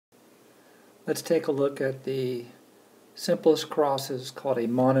Let's take a look at the simplest crosses called a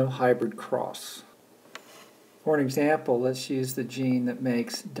monohybrid cross. For an example, let's use the gene that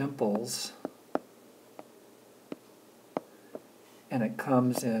makes dimples, and it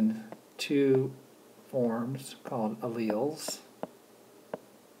comes in two forms called alleles.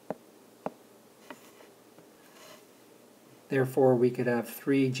 Therefore, we could have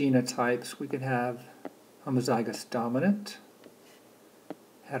three genotypes. We could have homozygous dominant,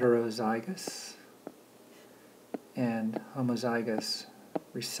 heterozygous, and homozygous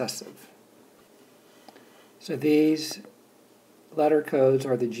recessive. So these letter codes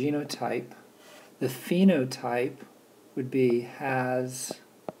are the genotype. The phenotype would be has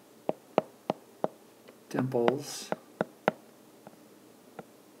dimples.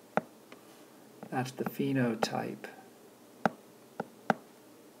 That's the phenotype.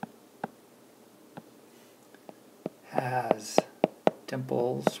 Has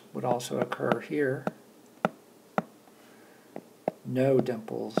dimples would also occur here. No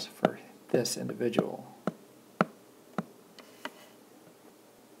dimples for this individual.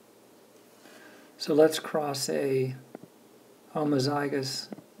 So let's cross a homozygous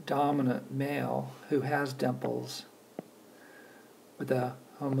dominant male who has dimples with a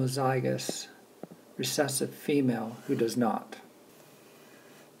homozygous recessive female who does not.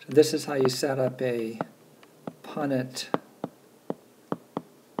 So this is how you set up a Punnett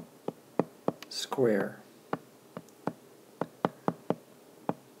Square.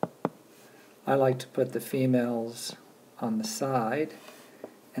 I like to put the females on the side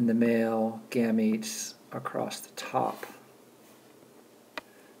and the male gametes across the top.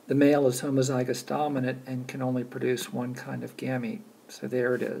 The male is homozygous dominant and can only produce one kind of gamete. So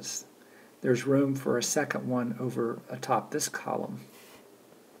there it is. There's room for a second one over atop this column.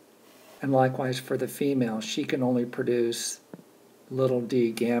 And likewise for the female, she can only produce little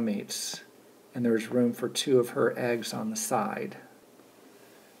d gametes, and there's room for two of her eggs on the side.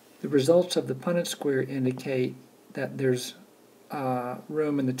 The results of the Punnett Square indicate that there's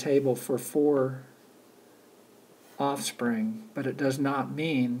room in the table for 4 offspring, but it does not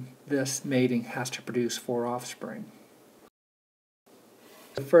mean this mating has to produce 4 offspring.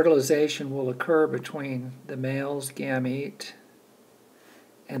 The fertilization will occur between the male's gamete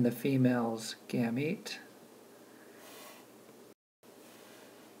and the female's gamete.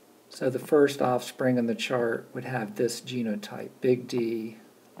 So the first offspring in the chart would have this genotype, big D,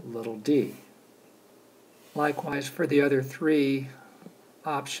 little d. Likewise, for the other 3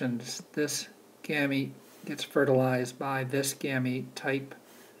 options, this gamete gets fertilized by this gamete type,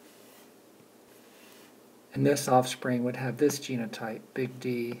 and this offspring would have this genotype, big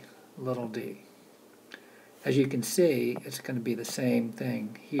D, little d. As you can see, it's going to be the same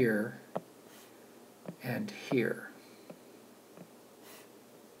thing here and here.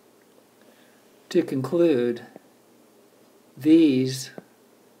 To conclude, these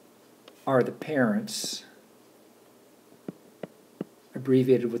are the parents,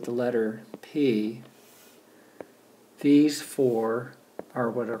 abbreviated with the letter P. These 4 are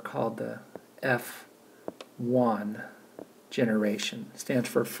what are called the F1 generation. It stands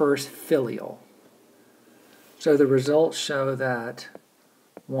for first filial. So the results show that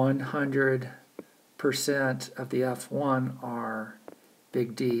 100% of the F1 are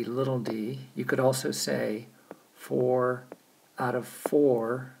big D, little d. You could also say 4 out of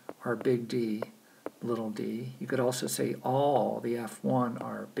 4 are big D, little d. You could also say all the F1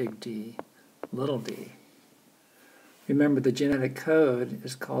 are big D, little d. Remember, the genetic code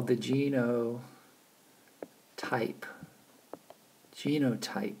is called the genotype.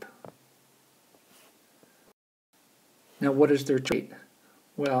 Genotype. Now, what is their trait?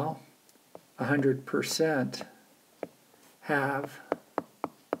 Well, 100% have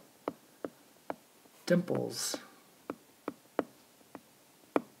dimples.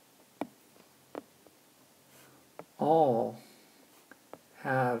 All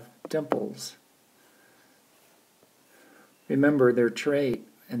have dimples. Remember, their trait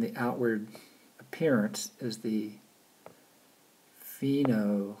and the outward appearance is the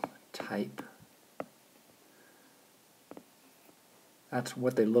phenotype. That's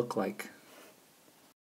what they look like.